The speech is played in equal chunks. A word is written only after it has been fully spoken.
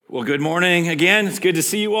Well, good morning again. It's good to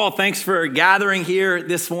see you all. Thanks for gathering here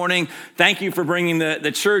this morning. Thank you for bringing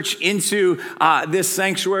the church into this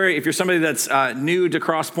sanctuary. If you're somebody that's new to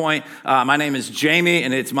Crosspoint, my name is Jamie,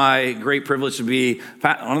 and it's my great privilege to be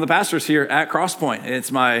one of the pastors here at Crosspoint.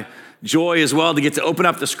 It's my joy as well to get to open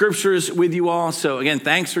up the scriptures with you all. So again,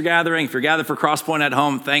 thanks for gathering. If you're gathered for Crosspoint at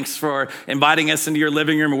home, thanks for inviting us into your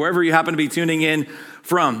living room or wherever you happen to be tuning in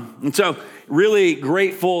from. And so really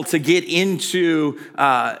grateful to get into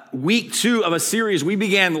week 2 of a series we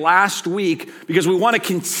began last week because we want to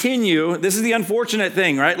continue. This is the unfortunate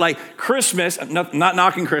thing, right? Like Christmas, not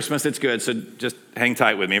knocking Christmas, it's good. So just hang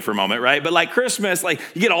tight with me for a moment, right? But like Christmas, like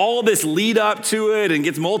you get all this lead up to it and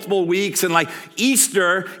gets multiple weeks. And like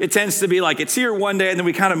Easter, it tends to be like it's here one day and then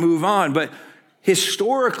we kind of move on. But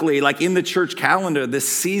historically, like in the church calendar, this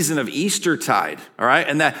season of Eastertide, all right,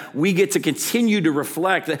 and that we get to continue to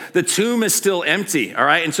reflect that the tomb is still empty, all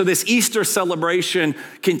right, and so this Easter celebration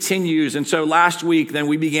continues. And so last week, then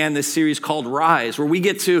we began this series called Rise, where we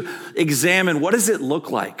get to examine what does it look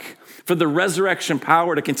like for the resurrection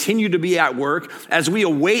power to continue to be at work as we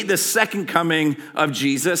await the second coming of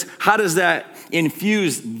Jesus. How does that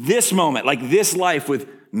infuse this moment, like this life, with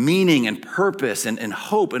meaning and purpose and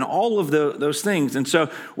hope and all of those things? And so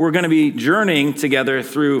we're going to be journeying together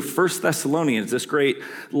through 1 Thessalonians, this great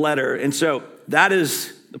letter. And so that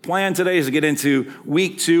is the plan today, is to get into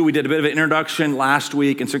week 2. We did a bit of an introduction last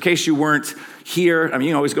week. And so in case you weren't here, I mean,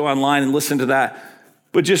 you can always go online and listen to that.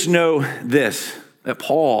 But just know this, that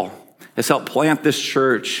Paul has helped plant this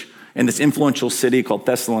church in this influential city called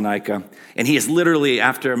Thessalonica. And he is literally,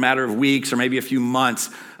 after a matter of weeks or maybe a few months,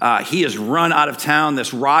 he has run out of town.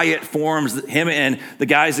 This riot forms. Him and the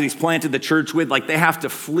guys that he's planted the church with, like they have to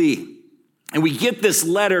flee. And we get this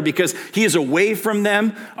letter because he is away from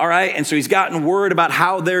them, all right? And so he's gotten word about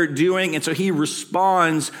how they're doing. And so he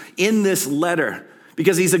responds in this letter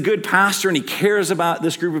because he's a good pastor and he cares about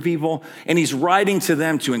this group of people, and he's writing to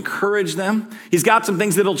them to encourage them. He's got some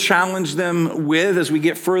things that he'll challenge them with as we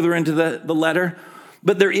get further into the letter.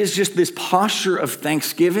 But there is just this posture of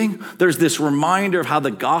thanksgiving. There's this reminder of how the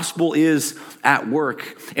gospel is at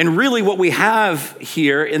work. And really what we have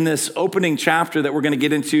here in this opening chapter that we're going to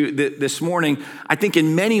get into this morning, I think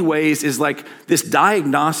in many ways is like this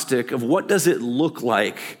diagnostic of what does it look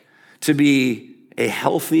like to be a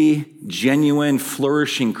healthy, genuine,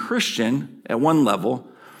 flourishing Christian at one level.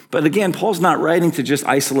 But again, Paul's not writing to just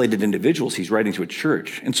isolated individuals. He's writing to a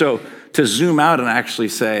church. And so to zoom out and actually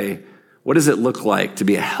say, what does it look like to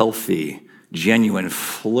be a healthy, genuine,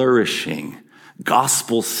 flourishing,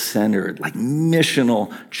 gospel-centered, like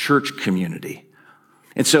missional church community?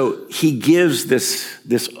 And so he gives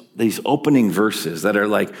these opening verses that are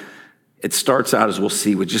like, it starts out, as we'll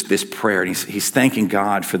see, with just this prayer. And he's thanking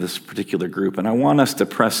God for this particular group. And I want us to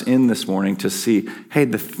press in this morning to see, hey,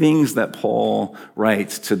 the things that Paul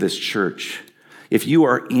writes to this church. If you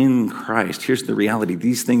are in Christ, here's the reality.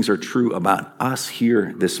 These things are true about us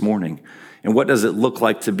here this morning. And what does it look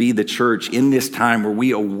like to be the church in this time where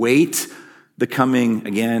we await the coming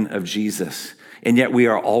again of Jesus? And yet we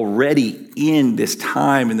are already in this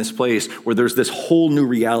time, in this place where there's this whole new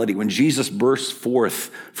reality. When Jesus bursts forth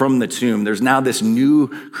from the tomb, there's now this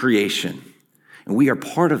new creation. And we are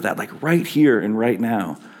part of that, like right here and right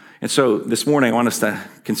now. And so this morning, I want us to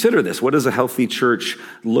consider this. What does a healthy church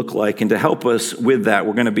look like? And to help us with that,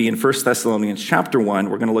 we're going to be in 1 Thessalonians chapter 1.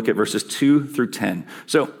 We're going to look at verses 2 through 10.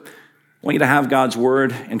 So I want you to have God's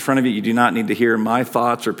word in front of you. You do not need to hear my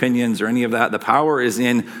thoughts or opinions or any of that. The power is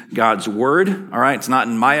in God's word, all right? It's not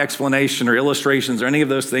in my explanation or illustrations or any of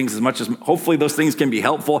those things, as much as hopefully those things can be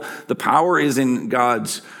helpful. The power is in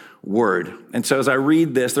God's word. And so as I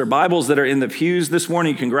read this, there are Bibles that are in the pews this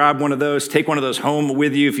morning. You can grab one of those, take one of those home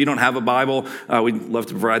with you. If you don't have a Bible, we'd love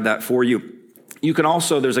to provide that for you. You can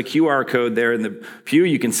also, there's a QR code there in the pew.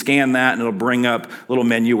 You can scan that and it'll bring up a little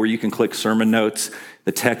menu where you can click sermon notes.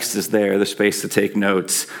 The text is there, the space to take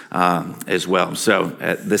notes as well. So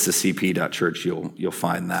at thisiscp.church, you'll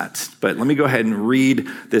find that. But let me go ahead and read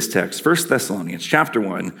this text. 1 Thessalonians chapter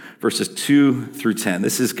 1, verses 2 through 10.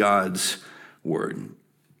 This is God's word.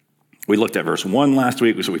 We looked at verse 1 last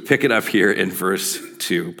week, so we pick it up here in verse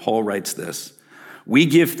 2. Paul writes this: "We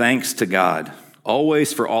give thanks to God,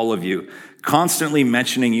 always for all of you, constantly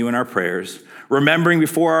mentioning you in our prayers, remembering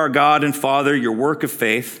before our God and Father your work of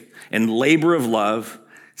faith and labor of love,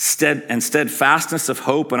 and steadfastness of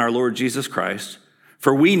hope in our Lord Jesus Christ.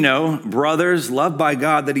 For we know, brothers, loved by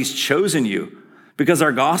God, that he's chosen you, because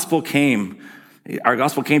our gospel came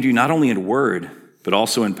to you not only in word, but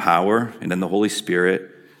also in power and in the Holy Spirit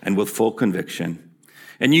and with full conviction.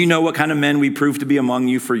 And you know what kind of men we proved to be among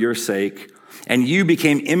you for your sake. And you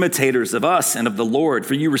became imitators of us and of the Lord,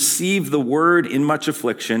 for you received the word in much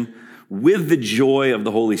affliction with the joy of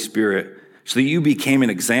the Holy Spirit, so that you became an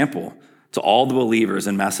example to all the believers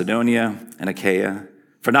in Macedonia and Achaia.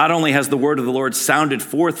 For not only has the word of the Lord sounded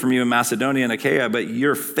forth from you in Macedonia and Achaia, but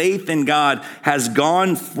your faith in God has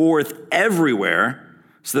gone forth everywhere,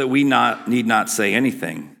 so that we need not say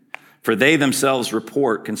anything. For they themselves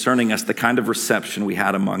report concerning us the kind of reception we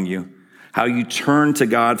had among you, how you turned to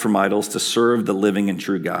God from idols to serve the living and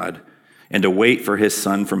true God, and to wait for his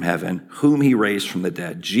Son from heaven, whom he raised from the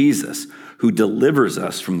dead, Jesus, who delivers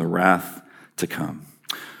us from the wrath to come.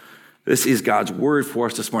 This is God's word for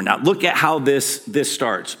us this morning. Now, look at how this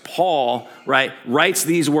starts. Paul, writes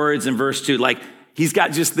these words in verse 2, he's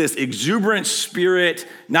got just this exuberant spirit,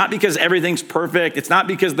 not because everything's perfect. It's not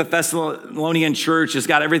because the Thessalonian church has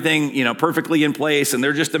got everything, perfectly in place and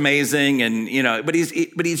they're just amazing. And, but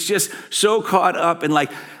he's just so caught up in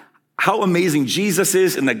how amazing Jesus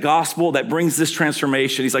is in the gospel that brings this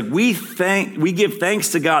transformation. He's like, we give thanks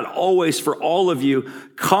to God always for all of you,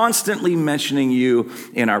 constantly mentioning you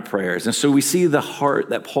in our prayers. And so we see the heart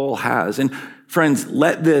that Paul has. And friends,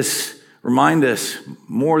 let this remind us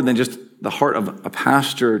more than just the heart of a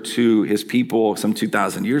pastor to his people some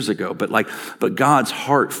 2,000 years ago, but God's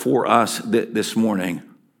heart for us this morning.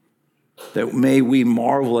 That may we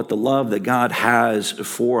marvel at the love that God has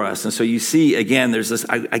for us. And so you see, again, there's this,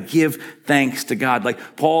 I give thanks to God.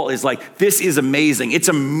 Paul is this is amazing. It's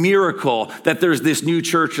a miracle that there's this new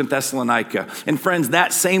church in Thessalonica. And friends,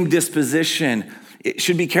 that same disposition, it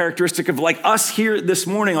should be characteristic of us here this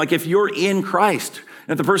morning. If you're in Christ,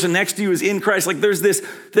 and if the person next to you is in Christ, there's this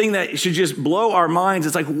thing that should just blow our minds.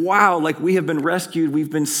 It's wow, we have been rescued, we've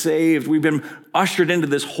been saved, we've been ushered into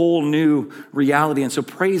this whole new reality. And so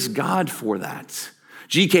praise God for that.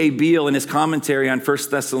 G.K. Beale, in his commentary on 1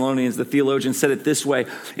 Thessalonians, the theologian, said it this way,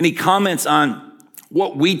 and he comments on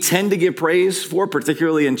what we tend to give praise for,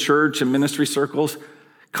 particularly in church and ministry circles,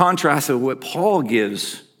 contrasted with what Paul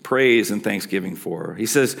gives praise and thanksgiving for. He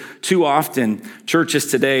says, too often, churches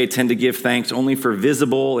today tend to give thanks only for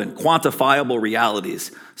visible and quantifiable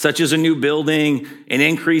realities, such as a new building, an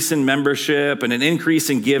increase in membership, and an increase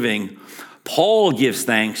in giving. Paul gives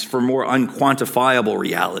thanks for more unquantifiable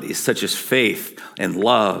realities, such as faith and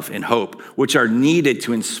love and hope, which are needed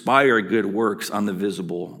to inspire good works on the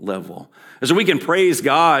visible level. And so we can praise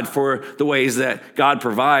God for the ways that God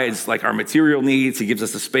provides, our material needs. He gives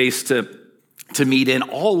us the space to meet in,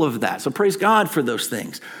 all of that. So praise God for those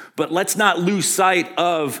things. But let's not lose sight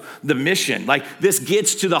of the mission. This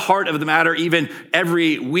gets to the heart of the matter even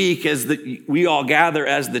every week as we all gather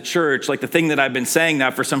as the church. The thing that I've been saying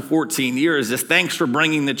now for some 14 years is thanks for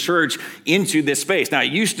bringing the church into this space. Now,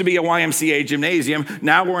 it used to be a YMCA gymnasium.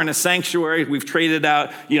 Now we're in a sanctuary. We've traded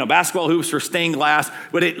out, basketball hoops for stained glass.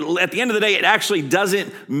 But at the end of the day, it actually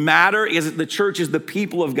doesn't matter because the church is the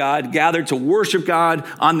people of God gathered to worship God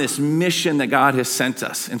on this mission that God has sent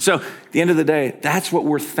us. And so at the end of the day, that's what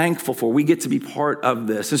we're thankful for. We get to be part of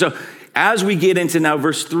this. And so as we get into now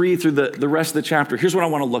verse 3 through the rest of the chapter, here's what I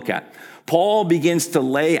want to look at. Paul begins to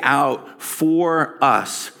lay out for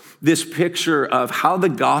us this picture of how the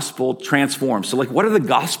gospel transforms. So what are the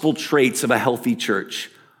gospel traits of a healthy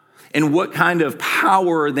church? And what kind of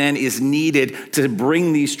power then is needed to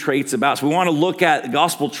bring these traits about? So we want to look at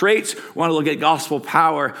gospel traits, we want to look at gospel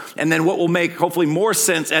power, and then what will make hopefully more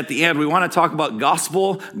sense at the end, we want to talk about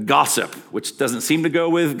gospel gossip, which doesn't seem to go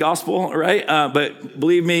with gospel, right? But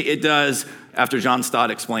believe me, it does after John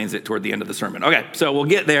Stott explains it toward the end of the sermon. Okay, so we'll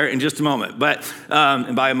get there in just a moment. But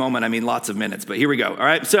and by a moment, I mean lots of minutes. But here we go. All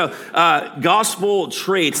right, so gospel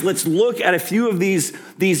traits. Let's look at a few of these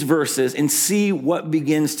verses and see what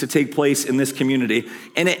begins to take place in this community.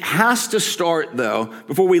 And it has to start, though,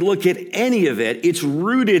 before we look at any of it, it's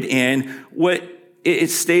rooted in what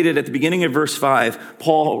it's stated at the beginning of verse 5.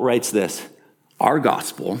 Paul writes this, our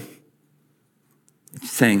gospel,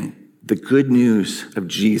 saying, the good news of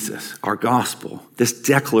Jesus, our gospel, this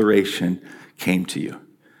declaration came to you.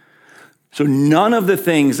 So none of the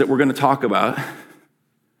things that we're going to talk about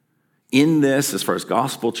in this, as far as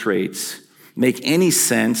gospel traits, make any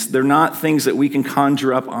sense. They're not things that we can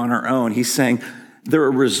conjure up on our own. He's saying they're a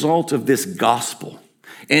result of this gospel.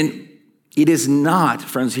 And it is not,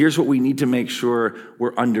 friends, here's what we need to make sure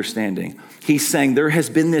we're understanding. He's saying there has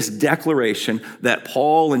been this declaration that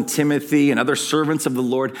Paul and Timothy and other servants of the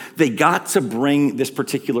Lord, they got to bring this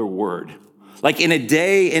particular word. In a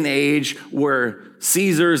day and age where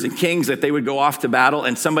Caesars and kings, that they would go off to battle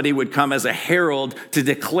and somebody would come as a herald to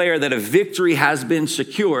declare that a victory has been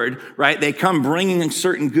secured, right? They come bringing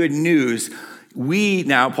certain good news. We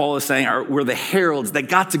now, Paul is saying, we're the heralds that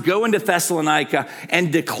got to go into Thessalonica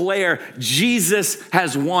and declare Jesus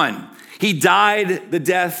has won. He died the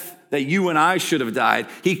death that you and I should have died.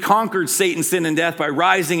 He conquered Satan, sin, and death by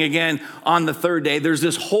rising again on the third day. There's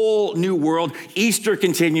this whole new world. Easter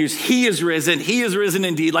continues. He is risen. He is risen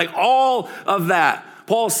indeed. Like all of that.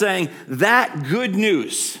 Paul's saying that good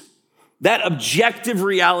news, that objective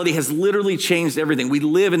reality has literally changed everything. We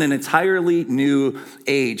live in an entirely new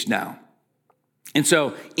age now. And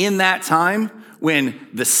so in that time, when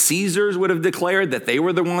the Caesars would have declared that they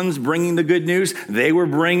were the ones bringing the good news, they were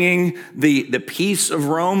bringing the peace of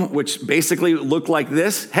Rome, which basically looked like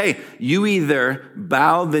this. Hey, you either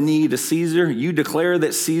bow the knee to Caesar, you declare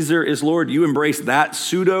that Caesar is Lord, you embrace that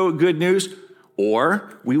pseudo good news,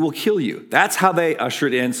 or we will kill you. That's how they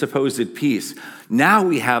ushered in supposed peace. Now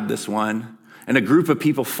we have this one and a group of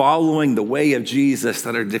people following the way of Jesus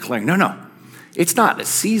that are declaring, no. It's not that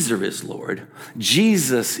Caesar is Lord.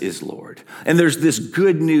 Jesus is Lord. And there's this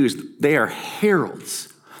good news. They are heralds.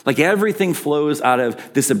 Like everything flows out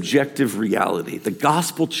of this objective reality. The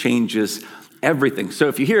gospel changes everything. So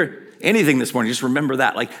if you hear anything this morning, just remember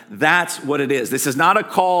that. Like that's what it is. This is not a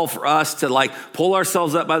call for us to like pull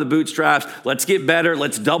ourselves up by the bootstraps. Let's get better.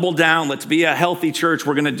 Let's double down. Let's be a healthy church.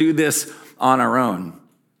 We're going to do this on our own.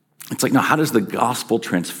 It's like, no, how does the gospel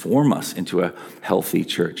transform us into a healthy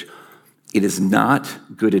church? It is not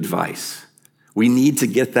good advice. We need to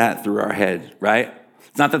get that through our head, right?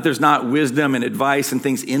 It's not that there's not wisdom and advice and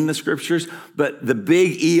things in the scriptures, but the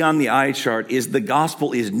big E on the eye chart is the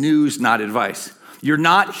gospel is news, not advice. You're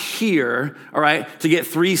not here, all right, to get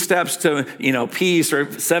 3 steps to, peace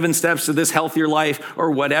or 7 steps to this healthier life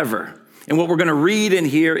or whatever. And what we're going to read in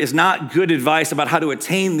here is not good advice about how to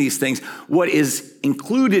attain these things. What is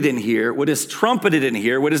included in here, what is trumpeted in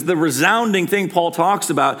here, what is the resounding thing Paul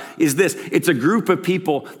talks about is this. It's a group of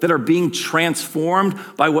people that are being transformed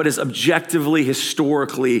by what has objectively,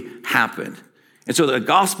 historically happened. And so the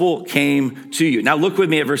gospel came to you. Now look with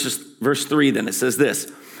me at verse 3 then. It says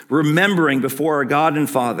this, remembering before our God and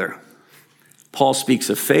Father. Paul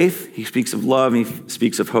speaks of faith, he speaks of love, and he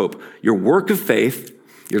speaks of hope. Your work of faith,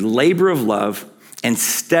 your labor of love, and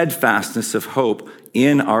steadfastness of hope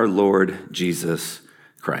in our Lord Jesus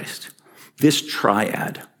Christ. This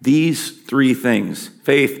triad, these 3 things,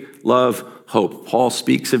 faith, love, hope. Paul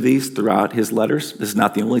speaks of these throughout his letters. This is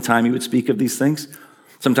not the only time he would speak of these things.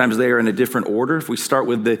 Sometimes they are in a different order. If we start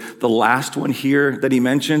with the last one here that he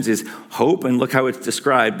mentions is hope, and look how it's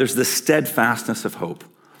described. There's the steadfastness of hope.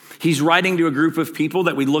 He's writing to a group of people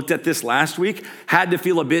that we looked at this last week, had to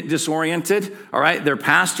feel a bit disoriented, all right? Their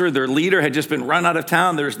pastor, their leader had just been run out of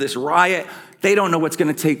town. There's this riot. They don't know what's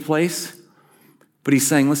going to take place. But he's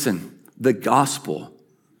saying, listen, the gospel,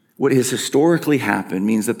 what has historically happened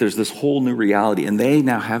means that there's this whole new reality, and they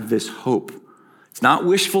now have this hope. It's not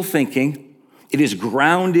wishful thinking. It is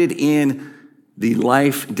grounded in the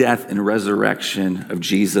life, death, and resurrection of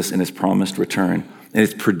Jesus and his promised return, and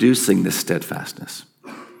it's producing this steadfastness.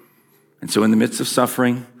 And so in the midst of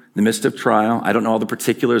suffering, in the midst of trial, I don't know all the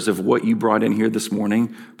particulars of what you brought in here this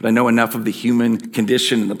morning, but I know enough of the human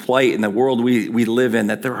condition and the plight and the world we live in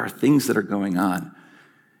that there are things that are going on.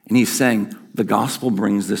 And he's saying the gospel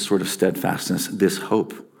brings this sort of steadfastness, this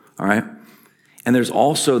hope, all right? And there's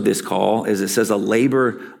also this call, as it says, a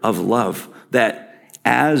labor of love, that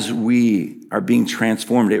as we are being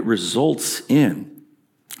transformed, it results in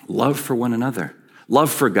love for one another.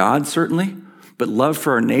 Love for God, certainly, but love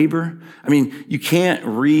for our neighbor. I mean, you can't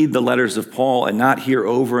read the letters of Paul and not hear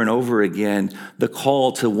over and over again the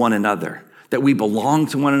call to one another, that we belong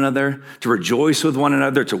to one another, to rejoice with one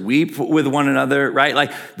another, to weep with one another, right?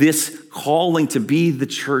 Like this calling to be the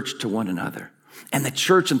church to one another. And the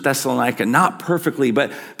church in Thessalonica, not perfectly,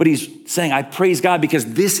 but he's saying, I praise God because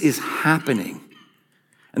this is happening.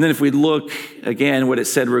 And then if we look again, what it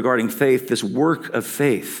said regarding faith, this work of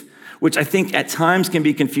faith, which I think at times can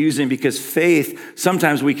be confusing because faith,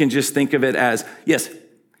 sometimes we can just think of it as, yes,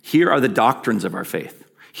 here are the doctrines of our faith.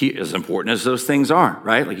 As important as those things are,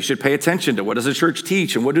 right? Like you should pay attention to what does the church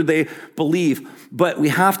teach and what do they believe? But we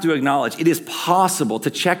have to acknowledge it is possible to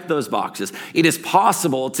check those boxes. It is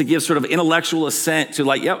possible to give sort of intellectual assent to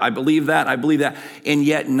like, I believe that, and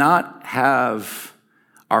yet not have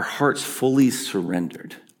our hearts fully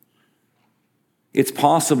surrendered. It's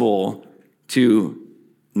possible to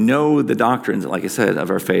know the doctrines, like I said, of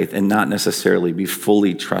our faith and not necessarily be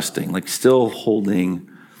fully trusting, like still holding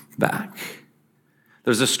back.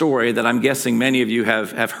 There's a story that I'm guessing many of you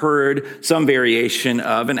have heard some variation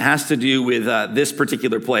of, and it has to do with this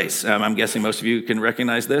particular place. I'm guessing most of you can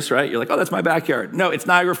recognize this, right? You're like, oh, that's my backyard. No, it's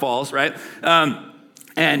Niagara Falls, right?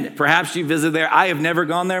 And perhaps you visited there. I have never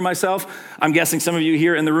gone there myself. I'm guessing some of you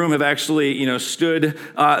here in the room have actually, stood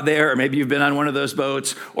there, or maybe you've been on one of those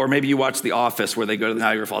boats, or maybe you watch The Office where they go to the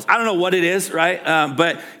Niagara Falls. I don't know what it is, right?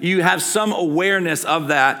 But you have some awareness of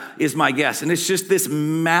that, is my guess. And it's just this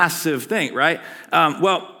massive thing, right?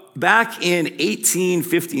 Back in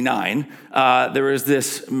 1859, there was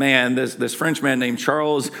this man, this French man named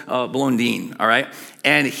Charles Blondin, all right?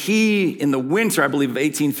 And he, in the winter, I believe, of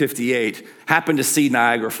 1858, happened to see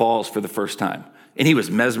Niagara Falls for the first time. And he was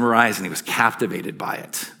mesmerized and he was captivated by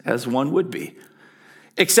it, as one would be.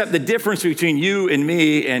 Except the difference between you and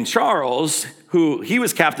me and Charles, who he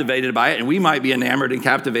was captivated by it, and we might be enamored and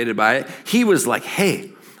captivated by it, he was like,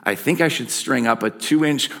 hey, I think I should string up a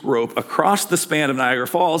 2-inch rope across the span of Niagara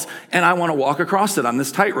Falls, and I want to walk across it on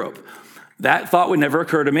this tightrope. That thought would never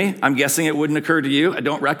occur to me. I'm guessing it wouldn't occur to you. I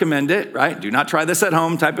don't recommend it, right? Do not try this at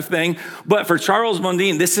home type of thing. But for Charles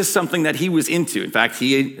Blondin, this is something that he was into. In fact,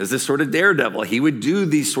 he is this sort of daredevil. He would do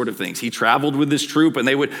these sort of things. He traveled with this troupe, and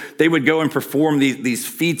they would go and perform these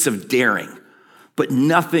feats of daring. But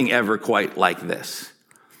nothing ever quite like this.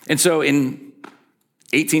 And so in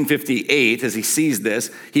 1858, as he sees this,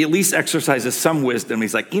 he at least exercises some wisdom.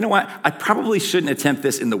 He's like, you know what? I probably shouldn't attempt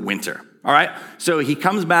this in the winter. All right. So he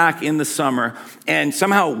comes back in the summer, and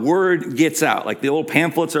somehow word gets out. Like the little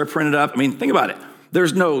pamphlets are printed up. I mean, think about it.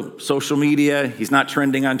 There's no social media. He's not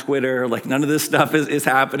trending on Twitter. Like none of this stuff is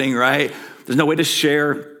happening, right? There's no way to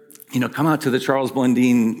share, come out to the Charles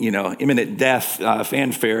Blondin, imminent death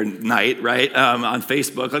fanfare night, right? On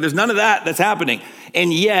Facebook. Like there's none of that that's happening.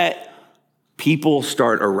 And yet people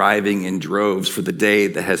start arriving in droves for the day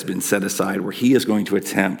that has been set aside where he is going to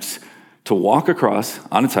attempt to walk across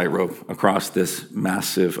on a tightrope across this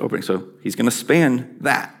massive opening. So he's going to span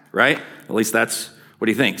that, right? At least that's what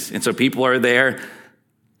he thinks. And so people are there.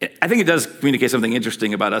 I think it does communicate something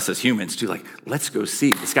interesting about us as humans too. Like, let's go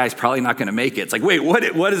see. This guy's probably not going to make it. It's like, wait, what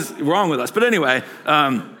is wrong with us? But anyway,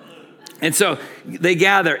 and so they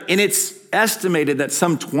gather, and it's estimated that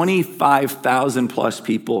some 25,000 plus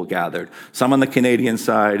people gathered. Some on the Canadian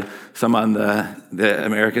side, some on the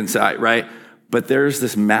American side, right? But there's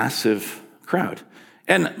this massive crowd.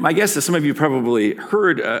 And my guess is some of you probably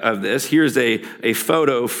heard of this. Here's a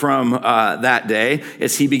photo from that day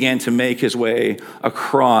as he began to make his way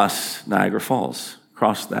across Niagara Falls,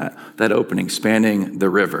 across that opening, spanning the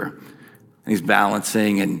river. And he's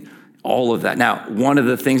balancing and all of that. Now, one of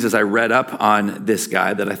the things as I read up on this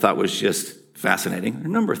guy that I thought was just fascinating, a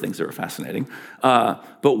number of things that were fascinating,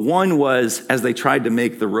 but one was as they tried to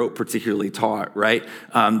make the rope particularly taut, right?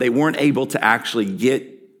 They weren't able to actually get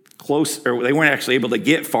close, or they weren't actually able to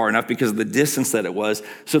get far enough because of the distance that it was.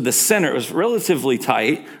 So the center was relatively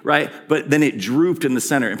tight, right? But then it drooped in the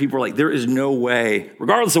center, and people were like, there is no way,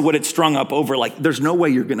 regardless of what it strung up over, like there's no way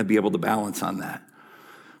you're going to be able to balance on that.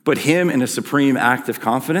 But him, in a supreme act of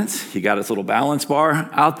confidence, he got his little balance bar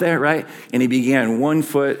out there, right? And he began one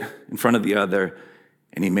foot in front of the other,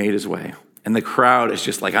 and he made his way. And the crowd is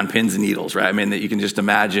just like on pins and needles, right? I mean, that you can just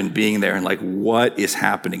imagine being there and like, what is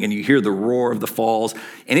happening? And you hear the roar of the falls,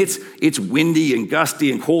 and it's windy and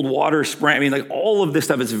gusty and cold water spraying. I mean, like all of this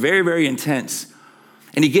stuff is very, very intense.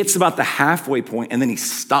 And he gets about the halfway point, and then he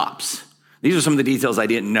stops. These are some of the details I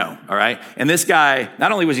didn't know, all right? And this guy,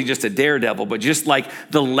 not only was he just a daredevil, but just like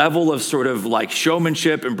the level of sort of like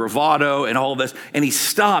showmanship and bravado and all of this, and he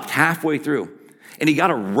stopped halfway through, and he got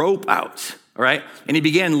a rope out, all right? And he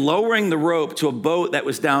began lowering the rope to a boat that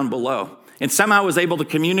was down below, and somehow was able to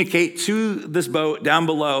communicate to this boat down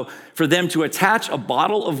below for them to attach a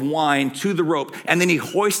bottle of wine to the rope. And then he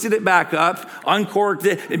hoisted it back up, uncorked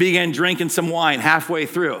it, and began drinking some wine halfway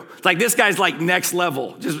through. It's like, this guy's like next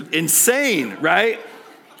level, just insane, right?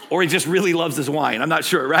 Or he just really loves his wine, I'm not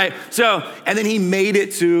sure, right? So, and then he made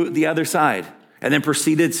it to the other side and then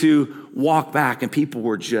proceeded to walk back, and people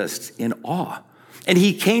were just in awe. And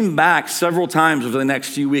he came back several times over the next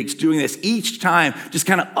few weeks doing this, each time just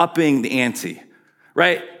kind of upping the ante,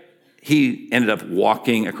 right? He ended up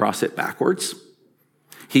walking across it backwards.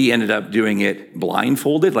 He ended up doing it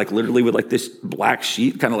blindfolded, like literally with like this black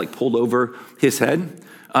sheet kind of like pulled over his head.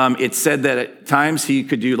 It said that at times he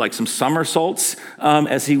could do like some somersaults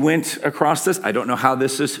as he went across this. I don't know how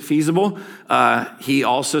this is feasible. He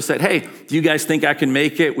also said, hey, do you guys think I can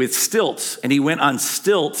make it with stilts? And he went on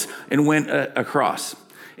stilts and went across.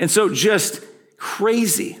 And so just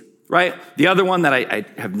crazy, right? The other one that I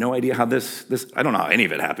have no idea how this, I don't know how any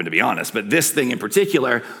of it happened, to be honest, but this thing in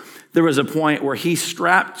particular, there was a point where he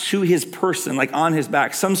strapped to his person, like on his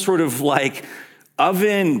back, some sort of like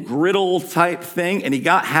oven griddle type thing, and he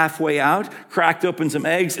got halfway out, cracked open some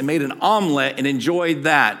eggs, and made an omelet and enjoyed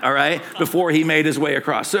that, all right, before he made his way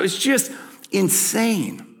across. So it's just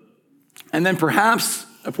insane. And then perhaps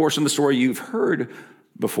a portion of the story you've heard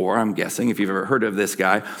before, I'm guessing, if you've ever heard of this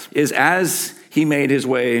guy, is as he made his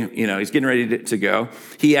way, he's getting ready to go,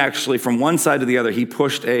 he actually, from one side to the other, he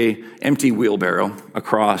pushed a empty wheelbarrow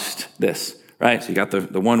across this, right? So you got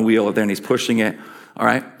the one wheel up there, and he's pushing it, all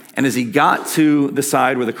right? And as he got to the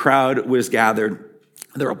side where the crowd was gathered,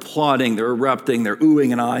 they're applauding, they're erupting, they're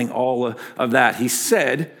oohing and ahhing, all of that. He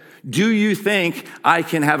said, "Do you think I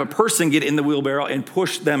can have a person get in the wheelbarrow and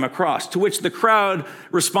push them across?" To which the crowd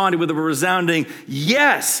responded with a resounding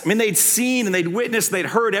yes. I mean, they'd seen and they'd witnessed, they'd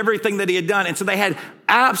heard everything that he had done. And so they had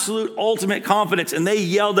absolute ultimate confidence, and they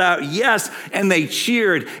yelled out yes, and they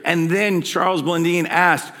cheered. And then Charles Blandine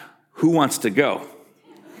asked, "Who wants to go?"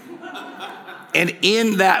 And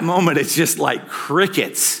in that moment, it's just like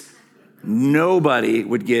crickets. Nobody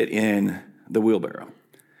would get in the wheelbarrow.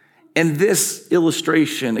 And this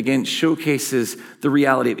illustration, again, showcases the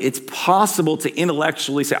reality of it's possible to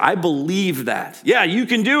intellectually say, I believe that. Yeah, you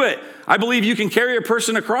can do it. I believe you can carry a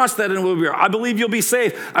person across that in a wheelbarrow. I believe you'll be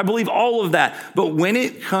safe. I believe all of that. But when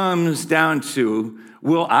it comes down to,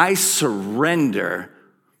 will I surrender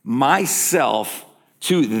myself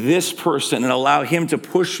to this person and allow him to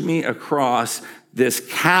push me across this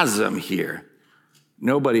chasm here?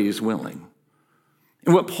 Nobody is willing.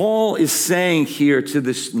 And what Paul is saying here to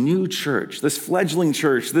this new church, this fledgling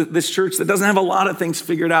church, this church that doesn't have a lot of things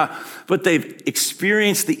figured out, but they've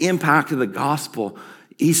experienced the impact of the gospel.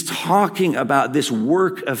 He's talking about this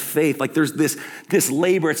work of faith. Like there's this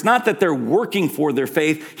labor. It's not that they're working for their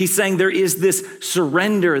faith. He's saying there is this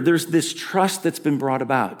surrender. There's this trust that's been brought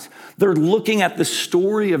about. They're looking at the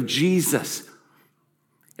story of Jesus,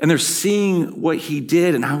 and they're seeing what he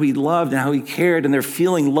did and how he loved and how he cared, and they're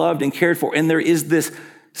feeling loved and cared for. And there is this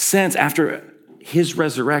sense after his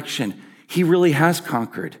resurrection, he really has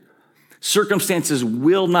conquered. Circumstances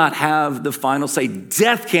will not have the final say.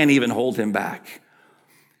 Death can't even hold him back.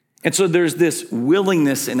 And so there's this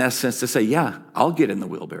willingness, in essence, to say, yeah, I'll get in the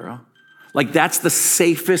wheelbarrow. Like that's the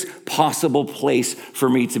safest possible place for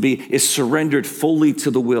me to be, is surrendered fully to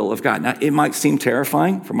the will of God. Now, it might seem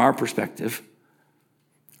terrifying from our perspective,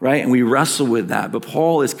 right? And we wrestle with that. But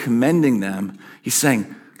Paul is commending them. He's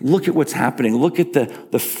saying, look at what's happening. Look at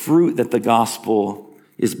the fruit that the gospel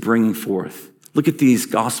is bringing forth. Look at these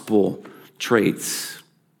gospel traits.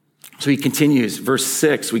 So he continues, verse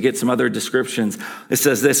 6, we get some other descriptions. It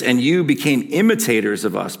says this, "And you became imitators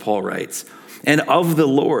of us," Paul writes, "and of the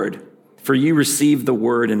Lord, for you received the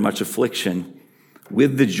word in much affliction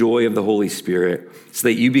with the joy of the Holy Spirit, so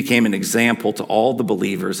that you became an example to all the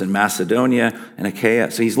believers in Macedonia and Achaia."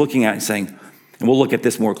 So he's looking at and saying, and we'll look at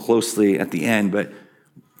this more closely at the end, but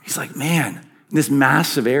he's like, man, this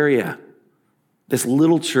massive area, this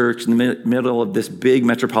little church in the middle of this big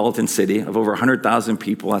metropolitan city of over 100,000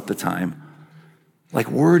 people at the time,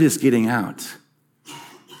 like word is getting out.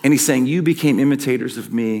 And he's saying, you became imitators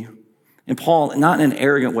of me. And Paul, not in an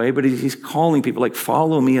arrogant way, but he's calling people like,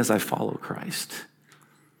 follow me as I follow Christ.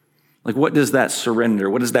 Like, what does that surrender,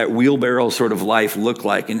 what does that wheelbarrow sort of life look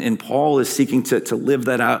like? And Paul is seeking to live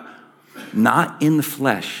that out, not in the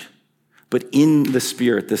flesh, but in the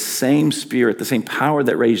Spirit. The same power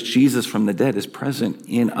that raised Jesus from the dead is present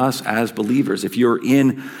in us as believers, if you're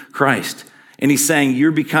in Christ. And he's saying,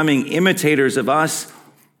 you're becoming imitators of us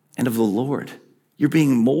and of the Lord. You're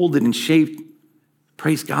being molded and shaped.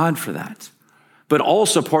 Praise God for that. But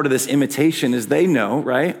also part of this imitation is they know,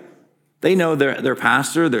 right? They know their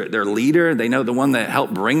pastor, their leader. They know the one that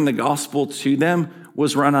helped bring the gospel to them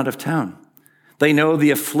was run out of town. They know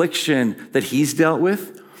the affliction that he's dealt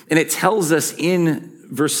with. And it tells us in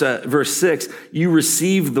verse 6, you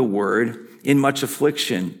received the word in much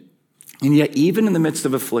affliction. And yet even in the midst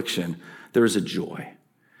of affliction, there is a joy.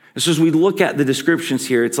 And so as we look at the descriptions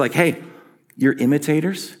here, it's like, hey, you're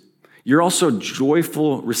imitators. You're also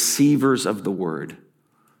joyful receivers of the word.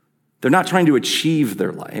 They're not trying to achieve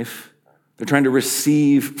their life. They're trying to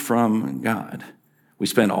receive from God. We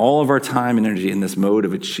spend all of our time and energy in this mode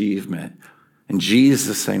of achievement. And Jesus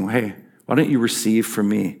is saying, hey, why don't you receive from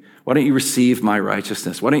me? Why don't you receive my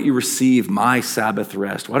righteousness? Why don't you receive my Sabbath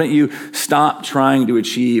rest? Why don't you stop trying to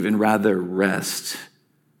achieve and rather rest?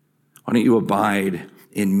 Why don't you abide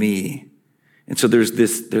in me? And so there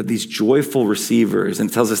are these joyful receivers, and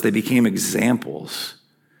it tells us they became examples.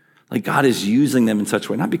 Like God is using them in such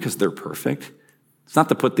a way, not because they're perfect. It's not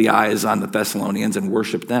to put the eyes on the Thessalonians and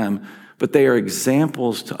worship them, but they are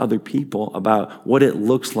examples to other people about what it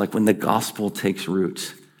looks like when the gospel takes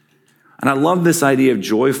root. And I love this idea of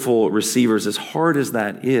joyful receivers, as hard as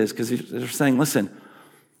that is, because they're saying, listen,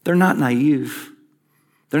 they're not naive.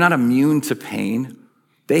 They're not immune to pain.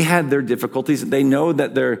 They had their difficulties. They know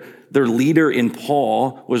that their leader in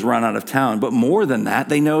Paul was run out of town. But more than that,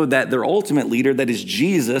 they know that their ultimate leader, that is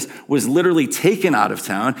Jesus, was literally taken out of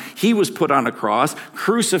town. He was put on a cross,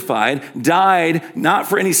 crucified, died, not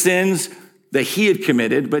for any sins that he had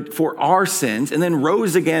committed, but for our sins, and then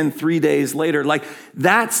rose again 3 days later. Like,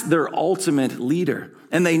 that's their ultimate leader.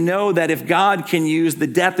 And they know that if God can use the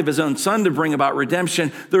death of his own son to bring about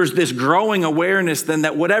redemption, there's this growing awareness then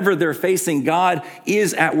that whatever they're facing, God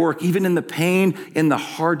is at work, even in the pain, in the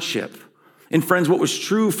hardship. And friends, what was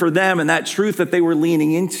true for them and that truth that they were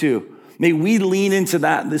leaning into, may we lean into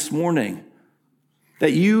that this morning.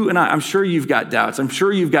 That you and I'm sure you've got doubts. I'm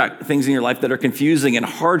sure you've got things in your life that are confusing and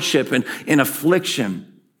hardship and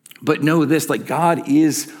affliction. But know this, like, God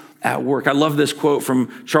is at work. I love this quote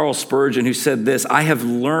from Charles Spurgeon, who said this: I've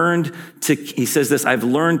learned to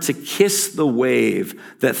kiss the wave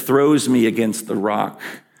that throws me against the rock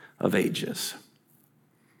of ages.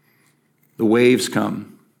 The waves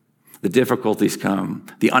come, the difficulties come,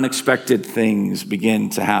 the unexpected things begin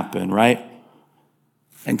to happen, right?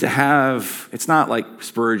 And to have, it's not like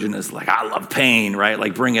Spurgeon is like, I love pain, right?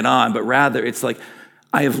 Like, bring it on. But rather, it's like,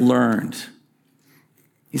 I have learned.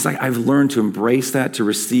 He's like, I've learned to embrace that, to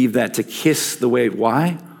receive that, to kiss the wave.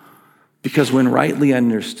 Why? Because when rightly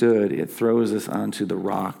understood, it throws us onto the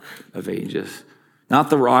rock of ages.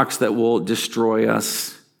 Not the rocks that will destroy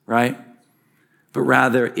us, right? But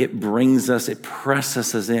rather, it brings us, it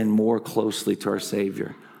presses us in more closely to our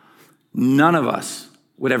Savior. None of us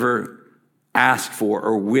would ever ask for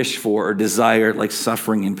or wish for or desire like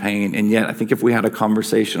suffering and pain. And yet, I think if we had a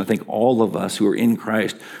conversation, I think all of us who are in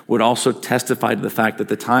Christ would also testify to the fact that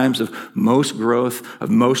the times of most growth, of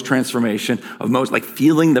most transformation, of most like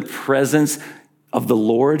feeling the presence of the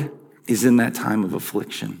Lord is in that time of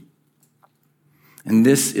affliction. And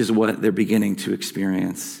this is what they're beginning to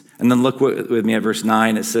experience. And then look with me at verse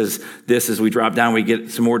 9. It says this: as we drop down, we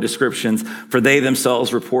get some more descriptions. For they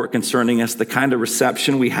themselves report concerning us the kind of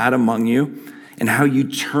reception we had among you and how you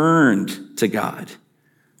turned to God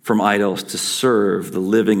from idols to serve the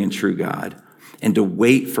living and true God and to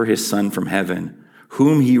wait for his Son from heaven,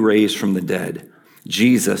 whom he raised from the dead,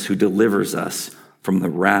 Jesus, who delivers us from the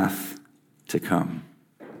wrath to come.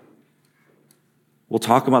 We'll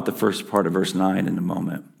talk about the first part of verse 9 in a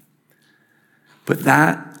moment. But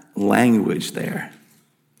that language there,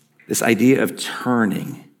 this idea of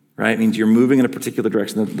turning, right? It means you're moving in a particular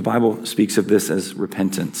direction. The Bible speaks of this as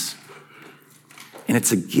repentance. And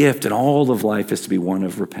it's a gift, and all of life is to be one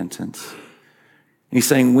of repentance. And he's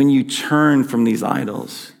saying when you turn from these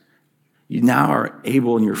idols, you now are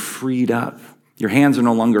able and you're freed up. Your hands are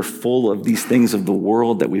no longer full of these things of the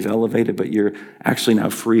world that we've elevated, but you're actually now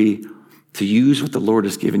free to use what the Lord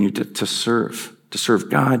has given you to serve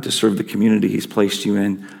God, to serve the community he's placed you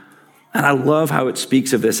in. And I love how it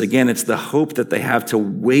speaks of this. Again, it's the hope that they have to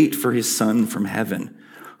wait for his Son from heaven,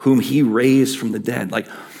 whom he raised from the dead. Like,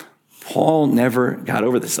 Paul never got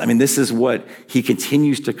over this. I mean, this is what he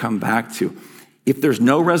continues to come back to. If there's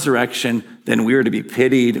no resurrection, then we are to be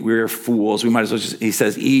pitied. We're fools. We might as well just, he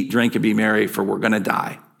says, eat, drink, and be merry, for we're going to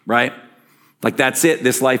die, right? Like, that's it.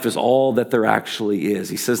 This life is all that there actually is.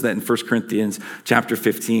 He says that in 1 Corinthians chapter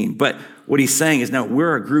 15. But what he's saying is, now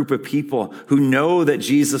we're a group of people who know that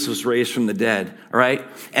Jesus was raised from the dead, all right?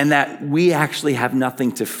 And that we actually have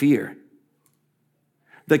nothing to fear.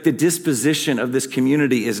 Like, the disposition of this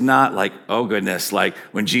community is not like, oh goodness, like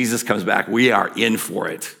when Jesus comes back, we are in for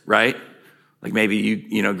it, right? Like maybe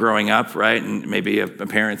you know, growing up, right? And maybe a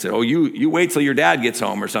parent said, oh, you wait till your dad gets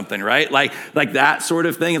home or something, right? Like that sort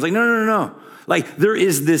of thing. It's like, no. Like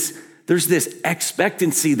there's this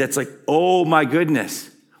expectancy that's like, oh my goodness.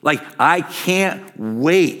 Like, I can't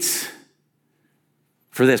wait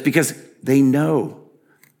for this, because they know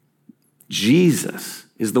Jesus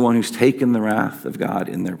is the one who's taken the wrath of God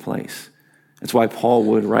in their place. That's why Paul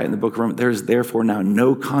would write in the book of Romans, there's therefore now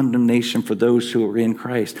no condemnation for those who are in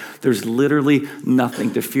Christ. There's literally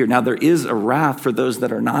nothing to fear. Now, there is a wrath for those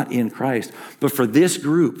that are not in Christ, but for this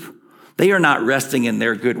group, they are not resting in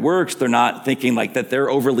their good works. They're not thinking like that they're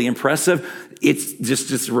overly impressive. It's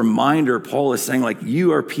just a reminder. Paul is saying, like,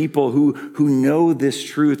 you are people who know this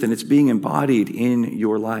truth, and it's being embodied in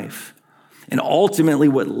your life. And ultimately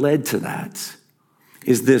what led to that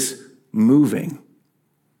is this moving.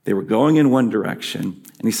 They were going in one direction,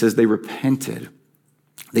 and he says they repented.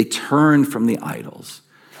 They turned from the idols.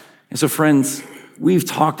 And so, friends, we've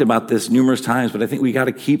talked about this numerous times, but I think we got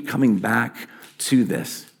to keep coming back to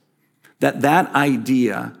this. That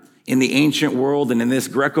idea in the ancient world and in this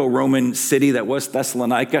Greco-Roman city that was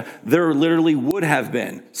Thessalonica, there literally would have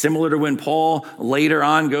been, similar to when Paul later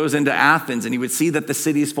on goes into Athens and he would see that the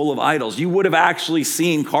city is full of idols. You would have actually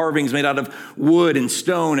seen carvings made out of wood and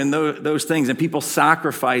stone and those things, and people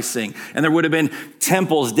sacrificing. And there would have been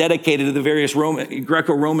temples dedicated to the various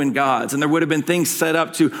Greco-Roman gods. And there would have been things set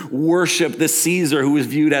up to worship the Caesar who was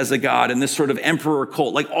viewed as a god and this sort of emperor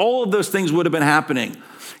cult. Like all of those things would have been happening.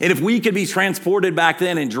 And if we could be transported back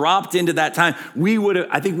then and dropped into that time,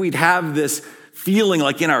 I think we'd have this feeling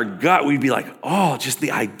like in our gut, we'd be like, oh, just the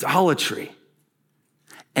idolatry.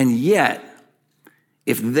 And yet,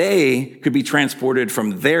 if they could be transported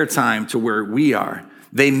from their time to where we are,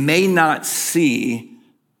 they may not see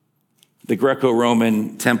the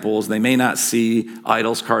Greco-Roman temples. They may not see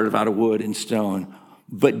idols carved out of wood and stone,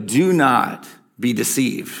 but do not be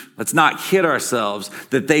deceived. Let's not kid ourselves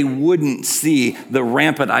that they wouldn't see the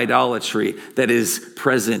rampant idolatry that is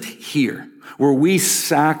present here, where we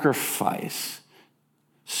sacrifice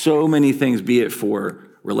so many things, be it for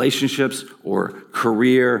relationships or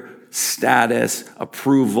career, status,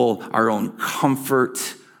 approval, our own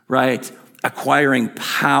comfort, right? Acquiring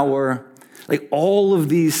power. Like all of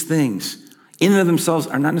these things in and of themselves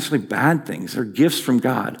are not necessarily bad things. They're gifts from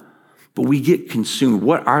God. But we get consumed.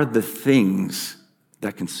 What are the things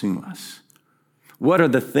that consume us? What are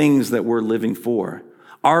the things that we're living for?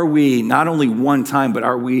 Are we not only one time, but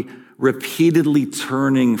are we repeatedly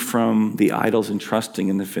turning from the idols and trusting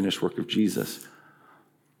in the finished work of Jesus?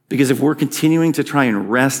 Because if we're continuing to try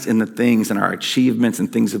and rest in the things and our achievements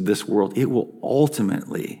and things of this world, it will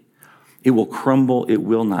crumble, it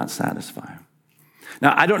will not satisfy.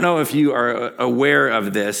 Now, I don't know if you are aware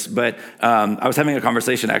of this, but I was having a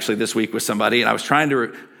conversation actually this week with somebody, and I was trying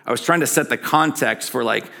to set the context for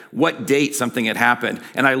like what date something had happened.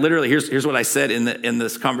 And I literally, here's what I said in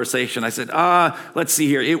this conversation. I said, let's see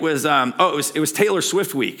here. It was Taylor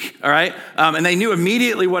Swift week, all right? And they knew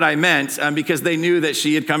immediately what I meant because they knew that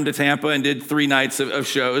she had come to Tampa and did 3 nights of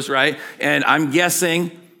shows, right? And I'm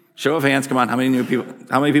guessing, show of hands, come on, how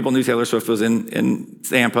many people knew Taylor Swift was in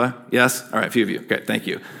Tampa? Yes? All right, a few of you. Okay, thank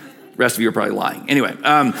you. The rest of you are probably lying. Anyway,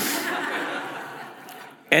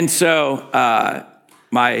 and so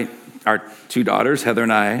our 2 daughters, Heather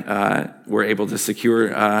and I, were able to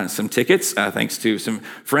secure some tickets, thanks to some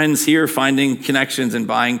friends here finding connections and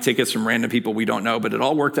buying tickets from random people we don't know, but it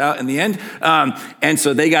all worked out in the end. And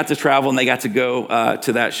so they got to travel and they got to go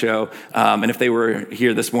to that show. And if they were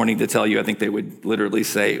here this morning to tell you, I think they would literally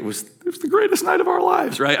say it was the greatest night of our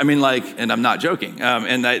lives, right? I mean, and I'm not joking.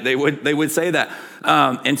 And they would say that.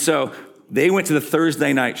 And so they went to the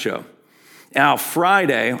Thursday night show. Now,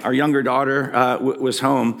 Friday, our younger daughter was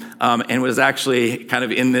home and was actually kind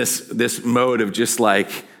of in this mode of just like,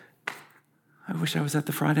 I wish I was at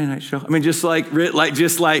the Friday night show. I mean, just so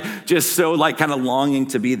kind of longing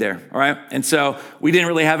to be there, all right? And so we didn't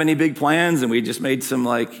really have any big plans, and we just made some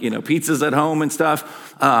pizzas at home and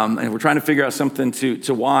stuff, and we're trying to figure out something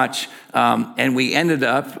to watch, and we ended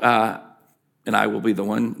up, and I will be the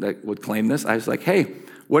one that would claim this, I was like, hey,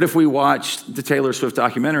 what if we watched the Taylor Swift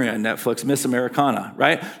documentary on Netflix, Miss Americana,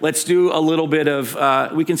 right? Let's do a little bit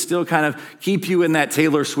of, we can still kind of keep you in that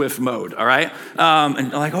Taylor Swift mode, all right?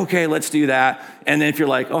 And like, okay, let's do that. And then if you're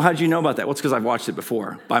like, oh, how'd you know about that? Well, it's because I've watched it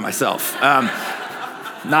before by myself.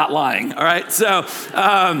 Not lying, all right? So,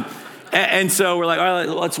 and so we're like, all right,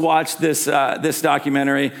 let's watch this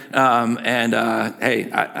documentary.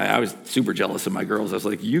 Hey, I was super jealous of my girls. I was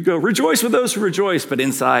like, you go rejoice with those who rejoice. But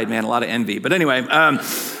inside, man, a lot of envy. But anyway,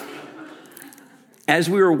 as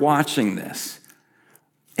we were watching this,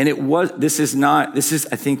 and I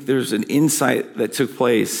think there's an insight that took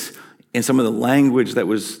place in some of the language that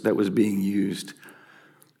was being used.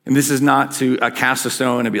 And this is not to cast a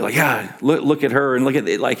stone and be like, yeah, look at her and look at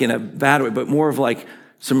it like in a bad way, but more of like,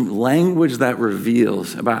 some language that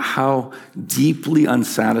reveals about how deeply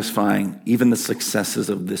unsatisfying even the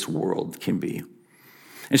successes of this world can be.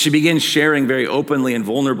 And she begins sharing very openly and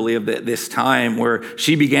vulnerably of this time where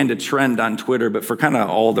she began to trend on Twitter, but for kind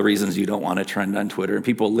of all the reasons you don't want to trend on Twitter. And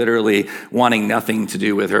people literally wanting nothing to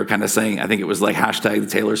do with her, kind of saying, I think it was like hashtag the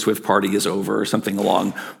Taylor Swift party is over or something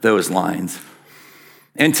along those lines.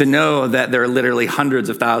 And to know that there are literally hundreds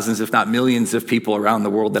of thousands, if not millions of people around the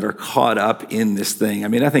world that are caught up in this thing. I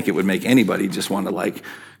mean, I think it would make anybody just want to like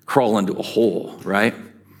crawl into a hole, right?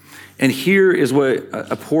 And here is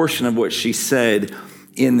a portion of what she said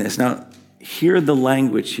in this. Now, hear the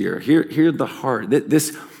language here. Hear the heart.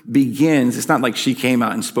 This begins, it's not like she came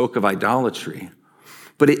out and spoke of idolatry,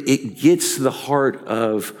 but it gets to the heart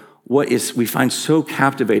of what we find so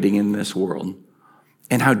captivating in this world.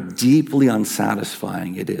 and how deeply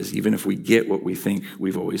unsatisfying it is, even if we get what we think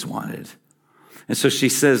we've always wanted. And so she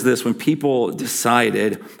says this, when people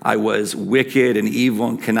decided I was wicked and evil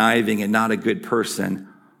and conniving and not a good person,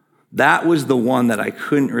 that was the one that I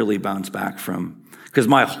couldn't really bounce back from because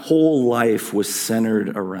my whole life was centered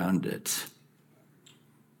around it.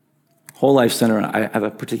 Whole life centered around, I have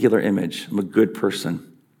a particular image. I'm a good person.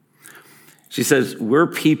 She says, we're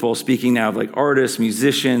people, speaking now of like artists,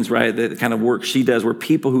 musicians, right? The kind of work she does. We're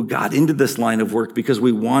people who got into this line of work because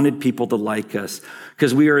we wanted people to like us,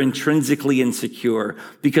 because we are intrinsically insecure,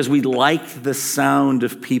 because we liked the sound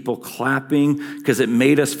of people clapping, because it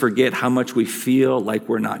made us forget how much we feel like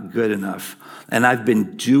we're not good enough. And I've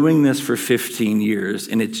been doing this for 15 years,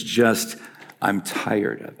 and it's just, I'm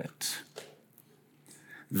tired of it.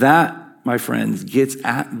 That, my friends, gets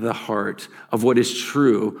at the heart of what is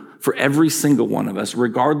true for every single one of us,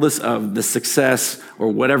 regardless of the success or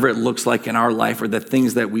whatever it looks like in our life or the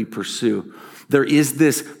things that we pursue. There is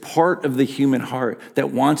this part of the human heart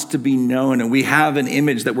that wants to be known, and we have an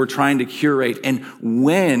image that we're trying to curate. And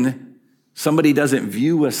when somebody doesn't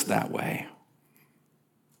view us that way,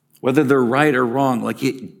 whether they're right or wrong, like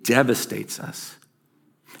it devastates us.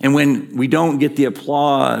 And when we don't get the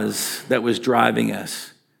applause that was driving us,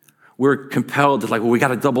 we're compelled to like, well, we got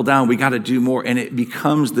to double down. We got to do more. And it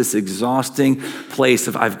becomes this exhausting place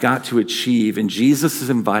of I've got to achieve. And Jesus is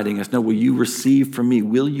inviting us, no, will you receive from me?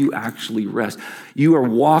 Will you actually rest? You are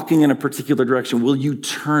walking in a particular direction. Will you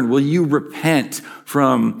turn? Will you repent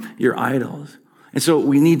from your idols? And so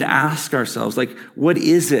we need to ask ourselves, like, what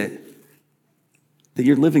is it that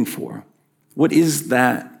you're living for? What is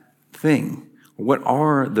that thing? What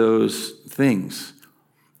are those things?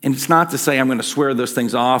 And it's not to say I'm going to swear those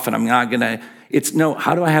things off and I'm not going to, it's no,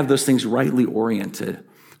 how do I have those things rightly oriented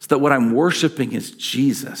so that what I'm worshiping is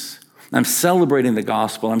Jesus? I'm celebrating the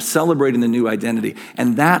gospel. I'm celebrating the new identity.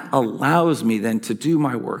 And that allows me then to do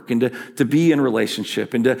my work and to be in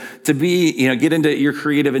relationship and to be, get into your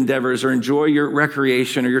creative endeavors or enjoy your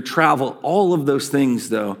recreation or your travel. All of those things,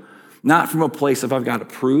 though, not from a place of I've got to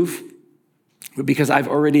prove, but because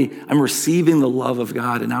I'm receiving the love of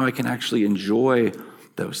God and now I can actually enjoy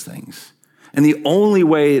those things. And the only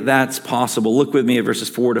way that's possible, look with me at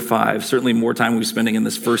verses 4-5, certainly more time we're spending in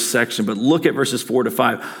this first section, but look at verses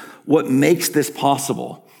 4-5. What makes this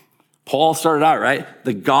possible? Paul started out, right?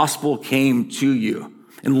 The gospel came to you.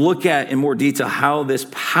 And look at in more detail how this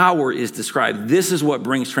power is described. This is what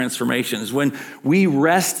brings transformation, is when we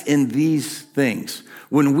rest in these things.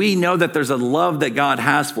 When we know that there's a love that God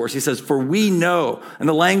has for us. He says, for we know, and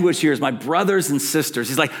the language here is my brothers and sisters.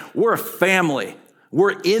 He's like, we're a family.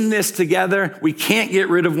 We're in this together. We can't get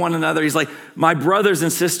rid of one another. He's like, my brothers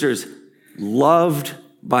and sisters, loved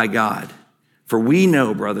by God. For we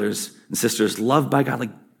know, brothers and sisters, loved by God.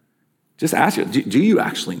 Like, just ask you, do you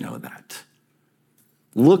actually know that?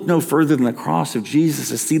 Look no further than the cross of Jesus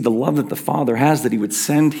to see the love that the Father has, that he would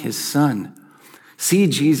send his Son. See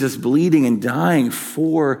Jesus bleeding and dying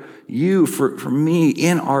for you, for me,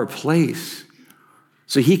 in our place,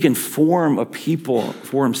 so he can form a people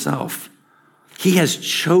for himself. He has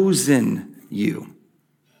chosen you.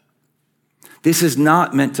 This is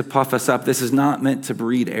not meant to puff us up. This is not meant to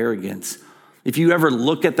breed arrogance. If you ever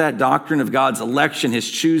look at that doctrine of God's election, his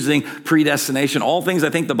choosing, predestination, all things I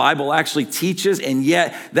think the Bible actually teaches, and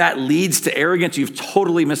yet that leads to arrogance, you've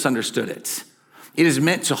totally misunderstood it. It is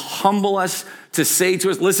meant to humble us, to say to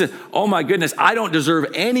us, listen, oh my goodness, I don't deserve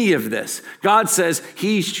any of this. God says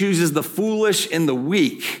he chooses the foolish and the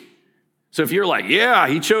weak. So if you're like, yeah,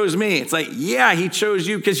 he chose me, it's like, yeah, he chose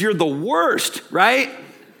you because you're the worst, right?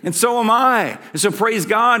 And so am I. And so praise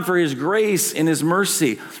God for his grace and his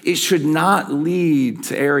mercy. It should not lead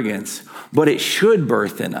to arrogance, but it should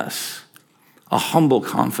birth in us a humble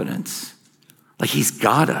confidence. Like he's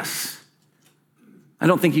got us. I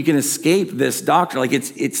don't think you can escape this doctrine. Like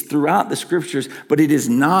it's throughout the scriptures, but it is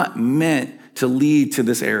not meant to lead to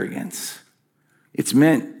this arrogance. It's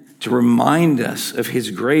meant to remind us of his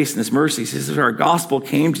grace and his mercy. He says, our gospel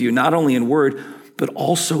came to you not only in word, but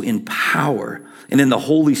also in power and in the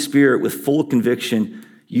Holy Spirit with full conviction.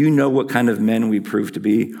 You know what kind of men we prove to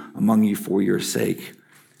be among you for your sake.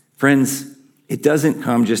 Friends, it doesn't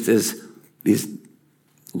come just as these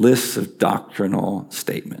lists of doctrinal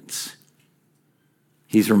statements.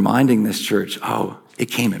 He's reminding this church,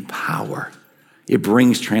 it came in power. It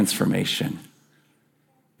brings transformation.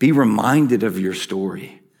 Be reminded of your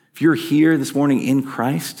story. If you're here this morning in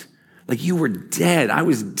Christ, like you were dead. I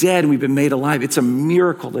was dead and we've been made alive. It's a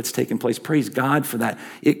miracle that's taken place. Praise God for that.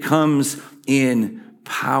 It comes in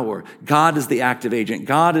power. God is the active agent.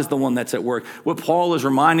 God is the one that's at work. What Paul is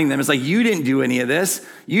reminding them is like, you didn't do any of this.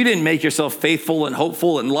 You didn't make yourself faithful and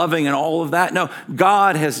hopeful and loving and all of that. No,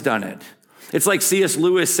 God has done it. It's like C.S.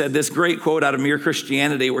 Lewis said this great quote out of Mere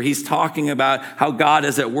Christianity where he's talking about how God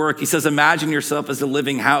is at work. He says, imagine yourself as a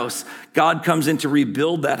living house. God comes in to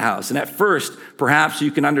rebuild that house. And at first, perhaps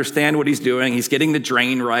you can understand what he's doing. He's getting the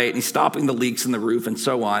drain right, and he's stopping the leaks in the roof and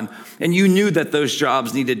so on. And you knew that those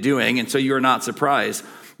jobs needed doing, and so you're not surprised.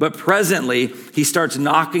 But presently, he starts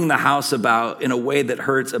knocking the house about in a way that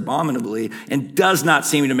hurts abominably and does not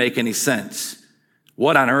seem to make any sense.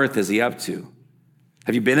 What on earth is he up to?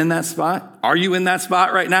 Have you been in that spot? Are you in that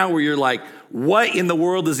spot right now where you're like, what in the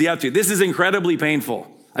world is he up to? This is incredibly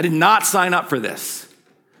painful. I did not sign up for this.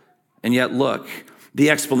 And yet, look, the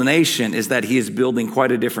explanation is that he is building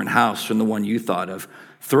quite a different house from the one you thought of.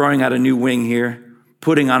 Throwing out a new wing here,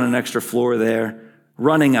 putting on an extra floor there,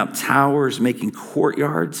 running up towers, making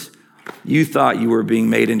courtyards. You thought you were being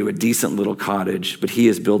made into a decent little cottage, but he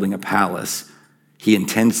is building a palace. He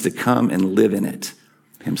intends to come and live in it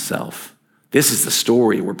himself. This is the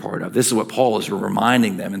story we're part of. This is what Paul is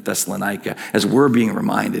reminding them in Thessalonica as we're being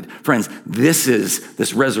reminded. Friends, this is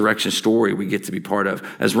this resurrection story we get to be part of.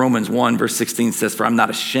 As Romans 1 verse 16 says, for I'm not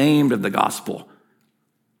ashamed of the gospel.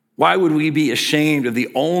 Why would we be ashamed of the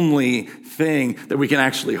only thing that we can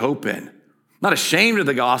actually hope in? Not ashamed of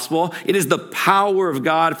the gospel. It is the power of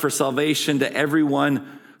God for salvation to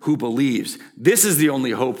everyone who believes. This is the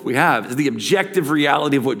only hope we have, is the objective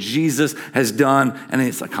reality of what Jesus has done and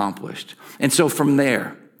it's accomplished. And so from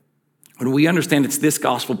there, when we understand it's this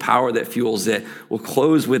gospel power that fuels it, we'll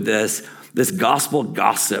close with this gospel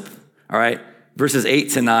gossip, all right? Verses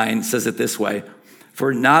 8-9 says it this way,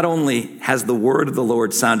 for not only has the word of the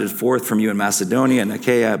Lord sounded forth from you in Macedonia and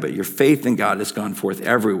Achaia, but your faith in God has gone forth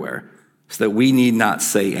everywhere, so that we need not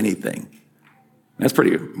say anything. That's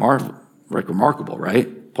pretty remarkable,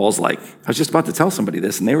 right? Paul's like, I was just about to tell somebody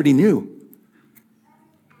this, and they already knew.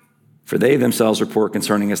 For they themselves report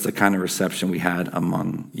concerning us the kind of reception we had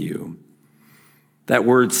among you. That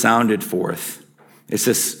word sounded forth. It's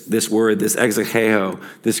this word, this exarcheo,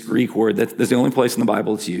 this Greek word, that's the only place in the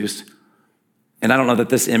Bible it's used. And I don't know that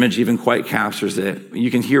this image even quite captures it.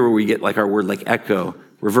 You can hear where we get like our word like echo,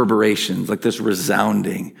 reverberations, like this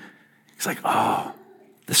resounding. It's like, oh,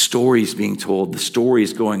 the story's being told, the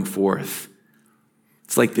story's going forth.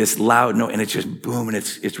 It's like this loud note, and it's just boom, and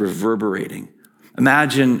it's reverberating.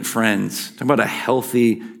 Imagine, friends, talk about a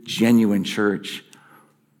healthy, genuine church.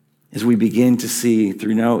 As we begin to see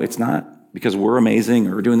through, no, it's not because we're amazing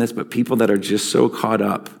or we're doing this, but people that are just so caught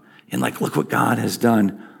up in like, look what God has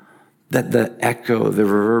done, that the echo, the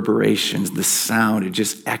reverberations, the sound, it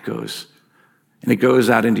just echoes. And it goes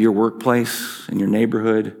out into your workplace, in your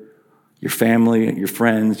neighborhood, your family, your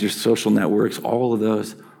friends, your social networks, all of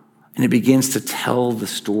those. And it begins to tell the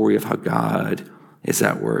story of how God is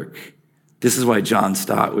at work. This is why John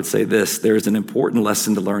Stott would say this. There's an important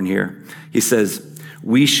lesson to learn here. He says,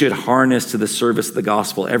 we should harness to the service of the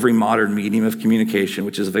gospel every modern medium of communication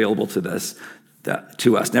which is available to us.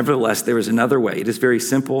 Nevertheless, there is another way. It is very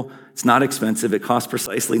simple. It's not expensive. It costs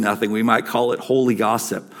precisely nothing. We might call it holy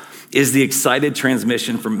gossip. Is the excited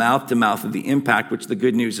transmission from mouth to mouth of the impact which the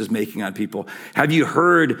good news is making on people. Have you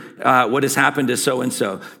heard what has happened to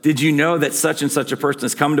so-and-so? Did you know that such and such a person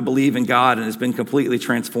has come to believe in God and has been completely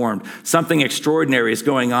transformed? Something extraordinary is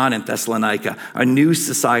going on in Thessalonica. A new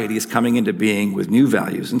society is coming into being with new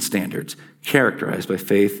values and standards, characterized by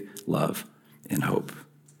faith, love, and hope.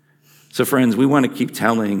 So friends, we want to keep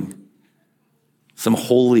telling some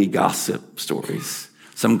holy gossip stories,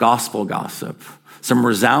 some gospel gossip, some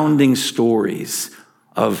resounding stories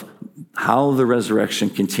of how the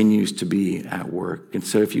resurrection continues to be at work. And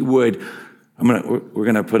so if you would, we're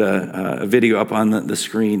going to put a video up on the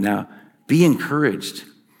screen now. Be encouraged.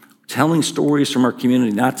 Telling stories from our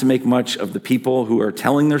community, not to make much of the people who are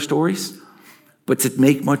telling their stories, but to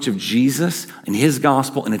make much of Jesus and his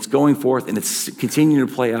gospel, and it's going forth and it's continuing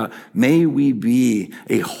to play out. May we be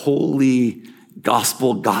a holy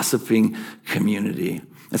gospel gossiping community.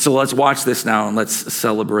 And so let's watch this now and let's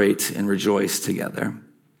celebrate and rejoice together.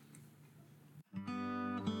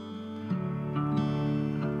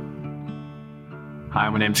 Hi,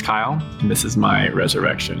 my name's Kyle, and this is my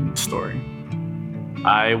resurrection story.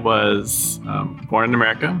 I was born in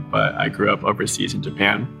America, but I grew up overseas in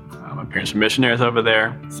Japan. My parents were missionaries over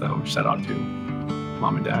there, so shout out to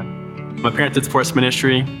mom and dad. My parents did sports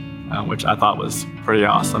ministry, which I thought was pretty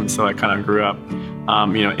awesome. So I kind of grew up,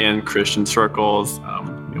 in Christian circles.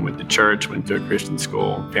 Went to church, went to a Christian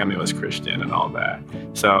school, family was Christian and all that.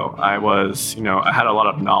 So I was, I had a lot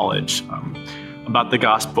of knowledge about the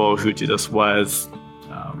gospel, who Jesus was,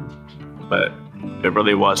 but it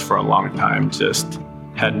really was for a long time just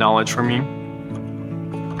head knowledge for me.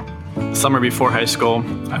 Summer before high school,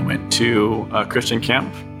 I went to a Christian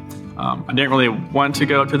camp. I didn't really want to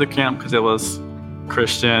go to the camp because it was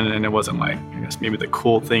Christian and it wasn't like, I guess, maybe the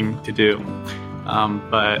cool thing to do.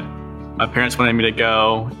 But my parents wanted me to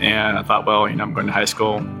go, and I thought, well, I'm going to high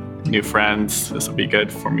school, new friends. This will be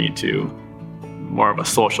good for me to, more of a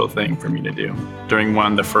social thing for me to do. During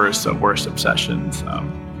one of the first worship sessions,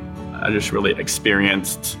 I just really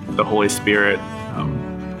experienced the Holy Spirit.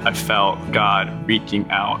 I felt God reaching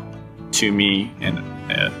out to me, and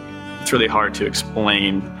it's really hard to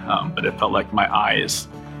explain, but it felt like my eyes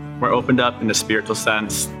were opened up in a spiritual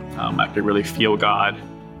sense. I could really feel God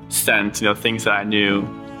sense, things that I knew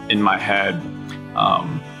in my head.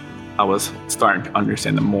 I was starting to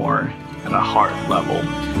understand them more at a heart level.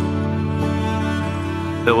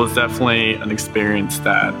 It was definitely an experience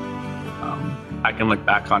that I can look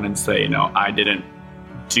back on and say, I didn't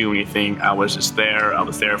do anything. I was just there. I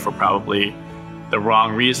was there for probably the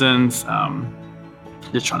wrong reasons,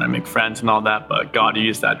 just trying to make friends and all that. But God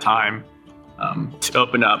used that time to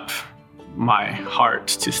open up my heart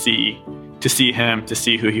to see Him, to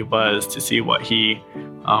see who He was, to see what He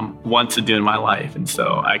wants to do in my life. And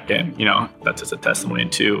so I can, that's just a testimony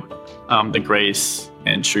to the grace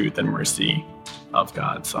and truth and mercy of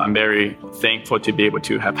God. So I'm very thankful to be able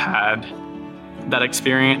to have had that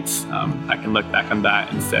experience. I can look back on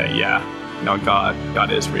that and say, yeah,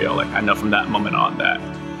 God is real. Like, I know from that moment on that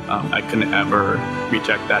I couldn't ever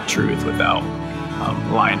reject that truth without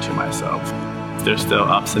lying to myself. There's still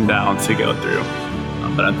ups and downs to go through,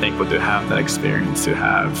 but I'm thankful to have that experience, to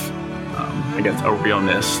have, a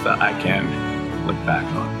realness that I can look back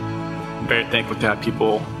on. I'm very thankful to have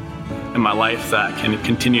people in my life that can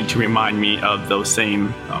continue to remind me of those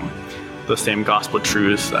same gospel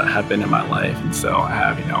truths that have been in my life. And so I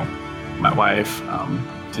have, my wife,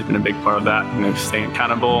 she's been a big part of that, staying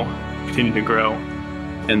accountable, continue to grow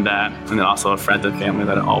in that. And then also friends and family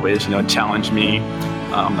that always, challenge me,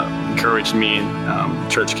 encourage me,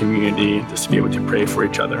 church community, just to be able to pray for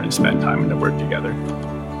each other and spend time and to work together.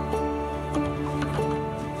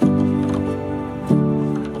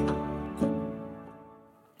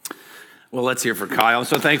 Well, let's hear for Kyle. I'm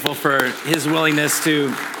so thankful for his willingness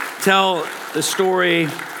to tell the story.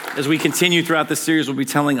 As we continue throughout this series, we'll be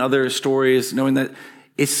telling other stories, knowing that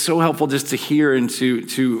it's so helpful just to hear and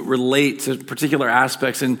to relate to particular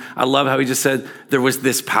aspects. And I love how he just said there was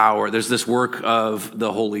this power, there's this work of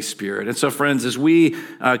the Holy Spirit. And so, friends, as we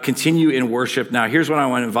continue in worship now, here's what I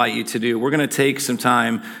want to invite you to do. We're going to take some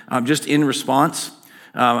time just in response.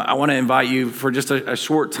 I want to invite you for just a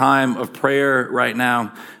short time of prayer right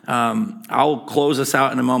now. I'll close us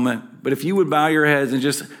out in a moment, but if you would bow your heads and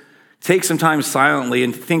just take some time silently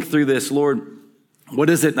and think through this. Lord, what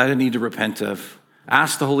is it that I need to repent of?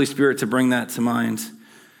 Ask the Holy Spirit to bring that to mind,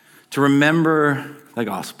 to remember the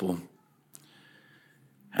gospel,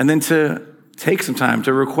 and then to take some time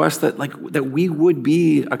to request that we would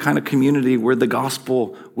be a kind of community where the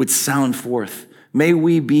gospel would sound forth. May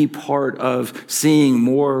we be part of seeing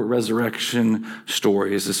more resurrection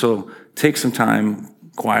stories. And so take some time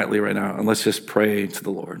quietly right now and let's just pray to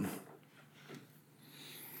the Lord.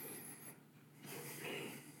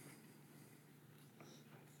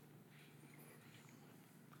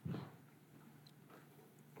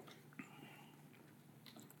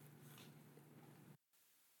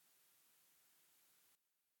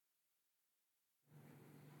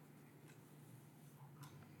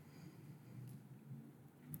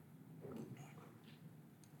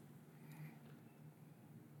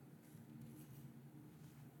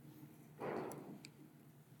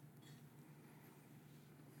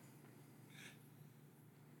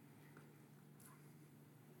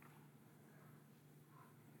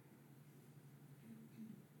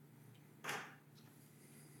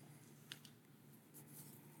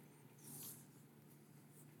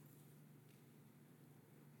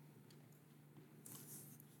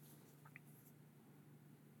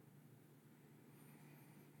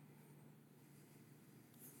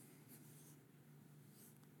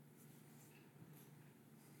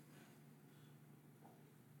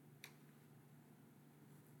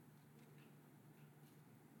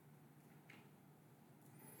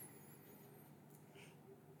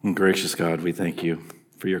 And gracious God, we thank you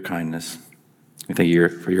for your kindness. We thank you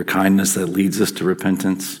for your kindness that leads us to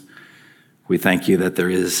repentance. We thank you that there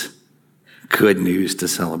is good news to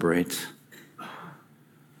celebrate.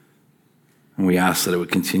 And we ask that it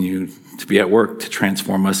would continue to be at work to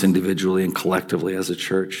transform us individually and collectively as a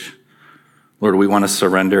church. Lord, we want to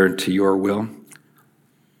surrender to your will.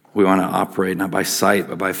 We want to operate not by sight,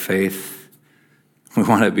 but by faith. We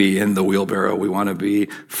want to be in the wheelbarrow. We want to be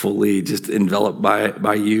fully just enveloped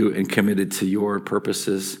by you and committed to your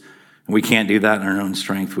purposes. And we can't do that in our own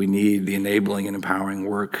strength. We need the enabling and empowering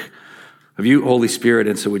work of you, Holy Spirit.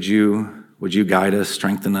 And so would you guide us,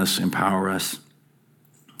 strengthen us, empower us?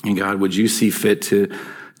 And God, would you see fit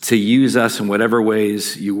to use us in whatever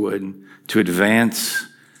ways you would to advance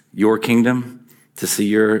your kingdom, to see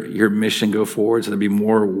your mission go forward, so there'd be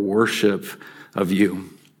more worship of you.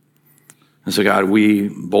 And so, God, we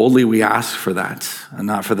boldly ask for that, and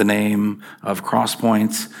not for the name of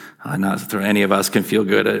Crosspoint, not that any of us can feel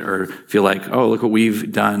good or feel like, oh, look what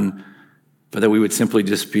we've done, but that we would simply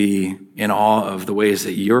just be in awe of the ways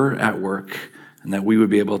that you're at work, and that we would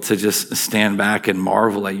be able to just stand back and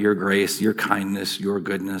marvel at your grace, your kindness, your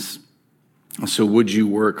goodness. And so would you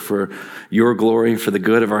work for your glory, for the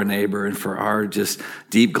good of our neighbor, and for our just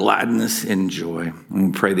deep gladness and joy. And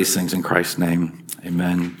we pray these things in Christ's name.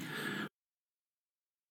 Amen.